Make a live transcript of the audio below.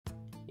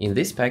In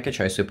this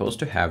package I'm supposed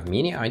to have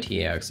mini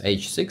ITX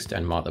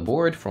H610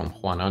 motherboard from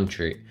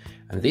Huananzhi,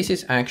 and this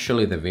is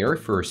actually the very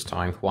first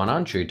time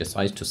Huananzhi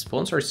decides to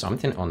sponsor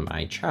something on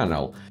my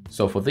channel.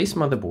 So for this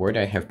motherboard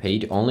I have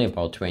paid only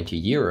about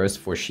 20 euros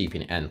for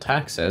shipping and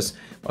taxes,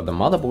 but the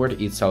motherboard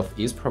itself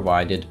is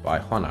provided by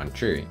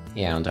Huananzhi.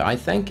 And I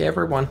thank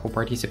everyone who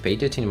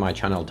participated in my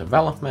channel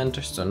development,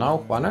 so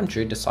now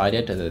Huananzhi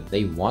decided that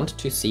they want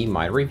to see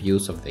my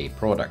reviews of their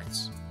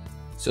products.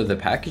 So the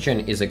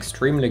packaging is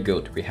extremely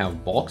good. We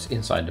have box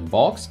inside the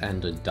box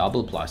and a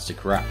double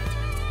plastic wrap.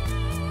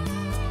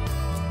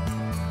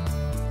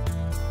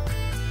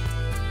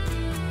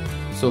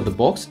 So the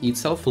box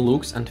itself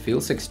looks and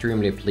feels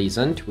extremely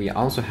pleasant. We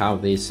also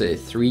have this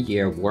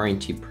 3-year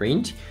warranty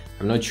print.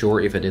 I'm not sure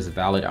if it is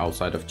valid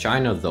outside of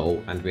China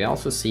though, and we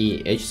also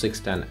see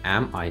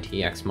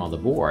H610M-ITX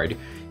motherboard.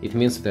 It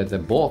means that the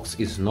box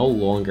is no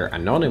longer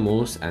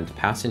anonymous and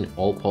passing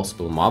all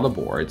possible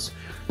motherboards,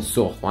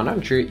 so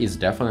Huananzhi is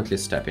definitely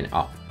stepping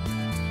up.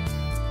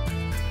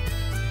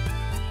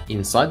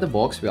 Inside the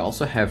box we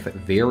also have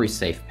very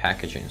safe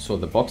packaging, so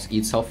the box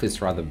itself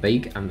is rather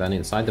big, and then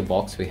inside the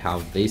box we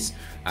have this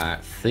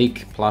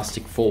thick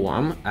plastic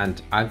foam,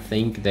 and I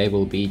think they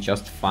will be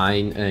just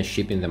fine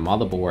shipping the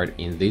motherboard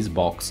in this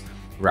box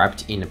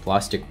wrapped in a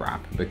plastic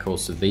wrap,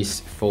 because this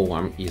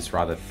foam is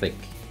rather thick.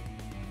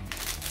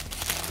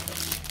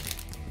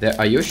 The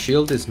I/O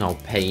shield is now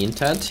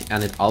painted,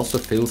 and it also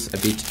feels a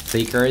bit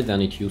thicker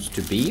than it used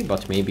to be,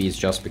 but maybe it's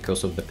just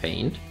because of the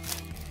paint.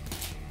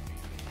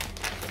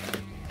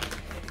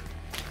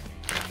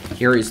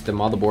 Here is the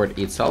motherboard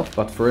itself,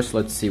 but first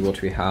let's see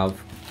what we have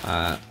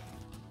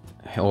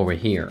over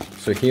here.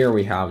 So here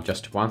we have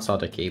just one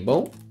SATA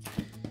cable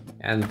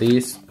and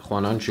this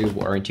Huananzhi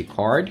warranty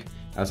card.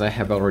 As I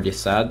have already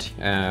said,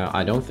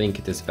 I don't think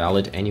it is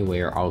valid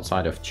anywhere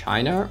outside of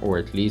China, or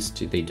at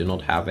least they do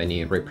not have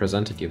any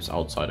representatives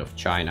outside of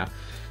China.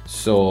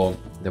 So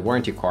the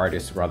warranty card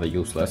is rather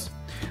useless.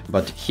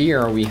 But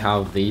here we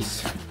have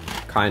this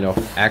kind of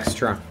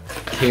extra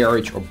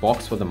carriage or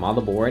box for the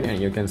motherboard, and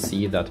you can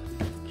see that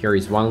here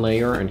is one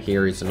layer and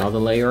here is another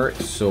layer,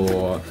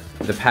 so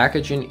the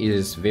packaging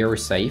is very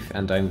safe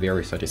and I'm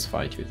very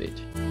satisfied with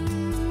it.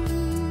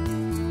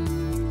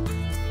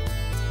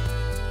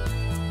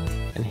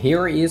 And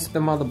here is the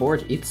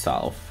motherboard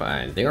itself.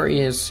 There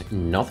is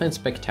nothing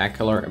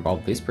spectacular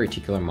about this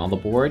particular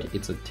motherboard.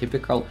 It's a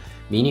typical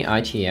mini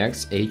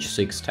ITX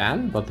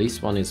H610, but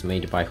this one is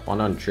made by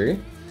Huananzhi.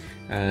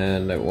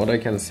 And what I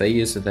can say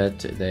is that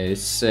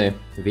this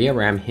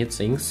VRAM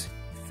heatsinks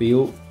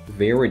feel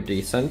very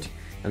decent.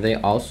 And they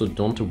also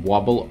don't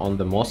wobble on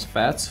the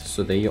MOSFETs,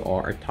 so they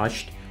are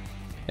attached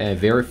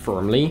very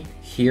firmly.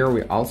 Here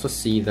we also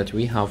see that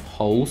we have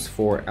holes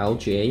for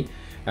LGA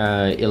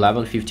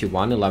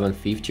 1151,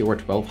 1150 or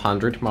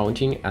 1200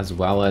 mounting, as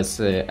well as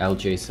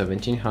LGA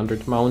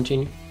 1700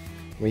 mounting.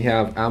 We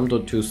have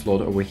M.2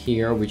 slot over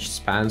here, which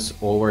spans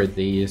over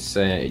this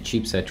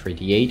chipset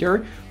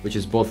radiator, which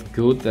is both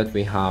good that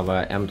we have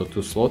a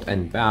M.2 slot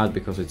and bad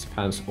because it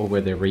spans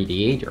over the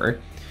radiator.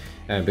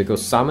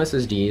 Because some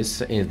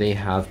SSDs, they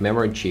have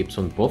memory chips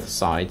on both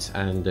sides,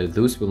 and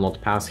those will not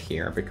pass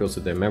here because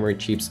the memory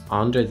chips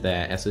under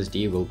the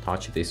SSD will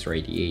touch this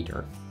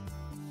radiator.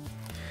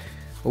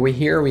 Over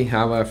here we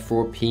have a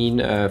 4-pin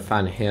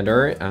fan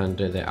header and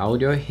the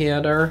audio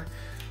header.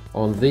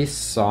 On this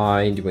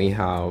side we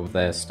have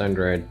the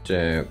standard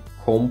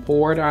COM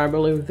port, I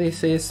believe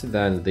this is,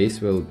 then this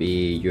will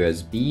be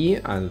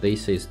USB, and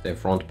this is the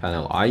front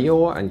panel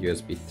I/O and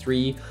USB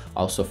 3,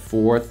 also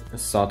 4th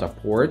SATA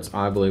ports.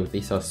 I believe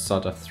these are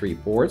SATA 3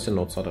 ports and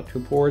not SATA 2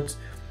 ports.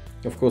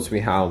 Of course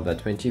we have the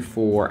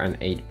 24 and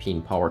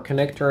 8-pin power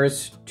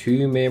connectors,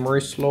 2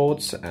 memory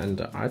slots,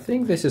 and I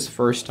think this is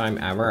first time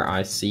ever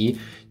I see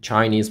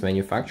Chinese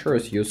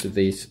manufacturers use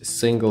these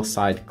single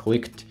side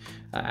clicked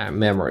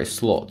memory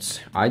slots.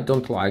 I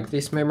don't like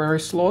these memory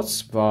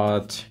slots,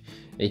 but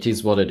it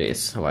is what it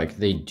is. Like,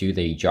 they do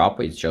their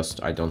job, it's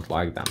just I don't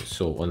like them.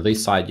 So on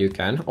this side you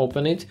can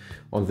open it,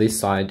 on this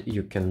side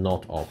you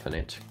cannot open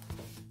it.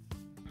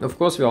 Of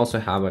course we also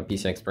have a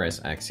PCI Express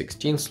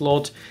X16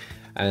 slot,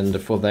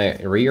 and for the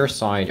rear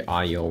side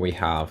I/O we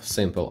have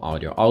simple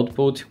audio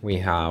output, we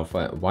have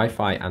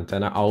Wi-Fi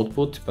antenna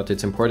output, but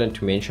it's important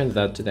to mention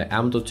that the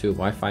M.2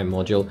 Wi-Fi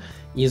module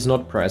is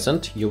not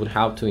present. You would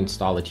have to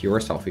install it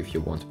yourself if you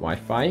want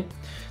Wi-Fi.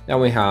 Then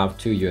we have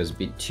 2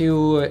 USB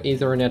 2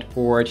 Ethernet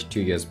port,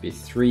 2 USB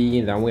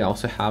 3, then we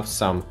also have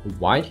some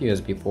white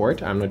USB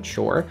port, I'm not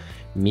sure.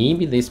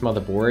 Maybe this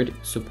motherboard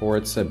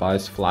supports a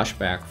BIOS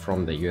flashback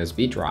from the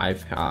USB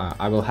drive.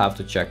 I will have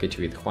to check it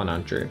with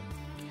Huananzhi.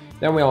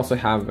 Then we also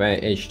have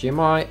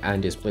HDMI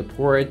and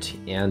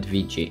DisplayPort and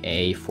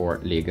VGA for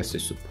legacy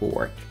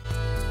support.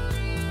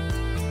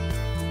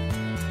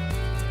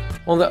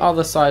 On the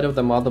other side of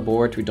the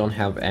motherboard we don't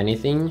have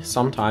anything.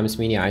 Sometimes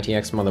mini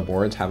ITX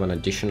motherboards have an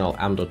additional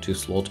M.2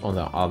 slot on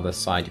the other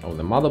side of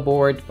the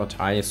motherboard, but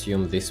I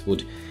assume this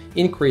would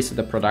increase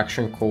the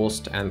production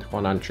cost and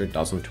Huananzhi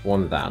doesn't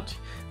want that.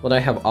 What I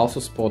have also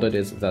spotted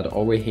is that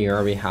over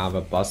here we have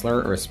a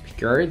buzzer or a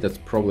speaker that's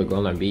probably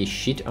gonna be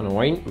shit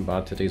annoying,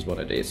 but it is what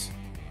it is.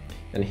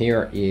 And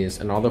here is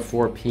another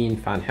 4-pin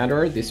fan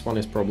header. This one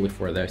is probably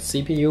for the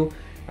CPU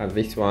and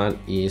this one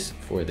is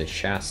for the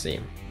chassis.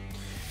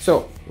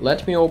 So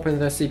let me open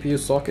the CPU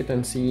socket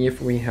and see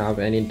if we have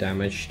any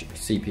damaged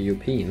CPU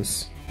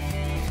pins.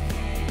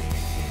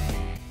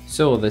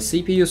 So the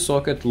CPU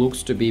socket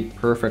looks to be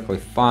perfectly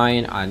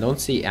fine. I don't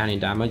see any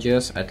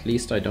damages, at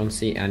least I don't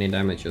see any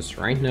damages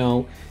right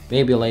now.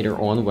 Maybe later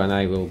on when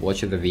I will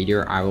watch the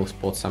video I will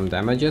spot some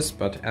damages,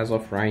 but as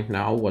of right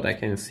now what I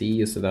can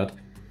see is that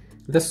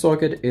the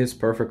socket is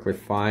perfectly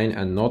fine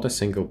and not a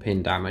single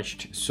pin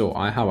damaged. So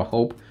I have a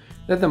hope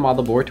that the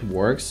motherboard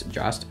works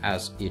just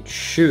as it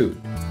should.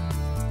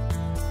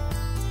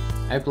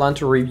 I plan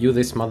to review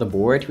this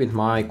motherboard with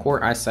my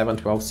Core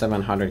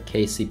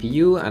i7-12700K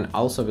CPU and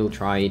also will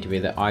try it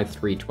with the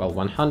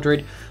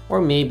i3-12100,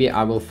 or maybe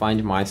I will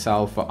find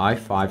myself a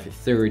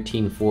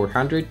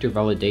i5-13400 to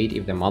validate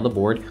if the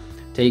motherboard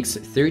takes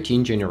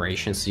 13th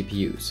generation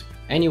CPUs.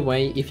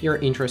 Anyway, if you're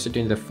interested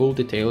in the full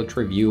detailed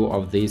review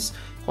of this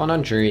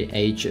Huananzhi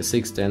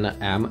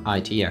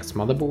H610M-ITX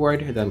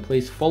motherboard, then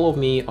please follow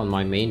me on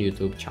my main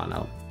YouTube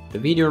channel. The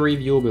video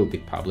review will be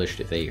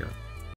published there.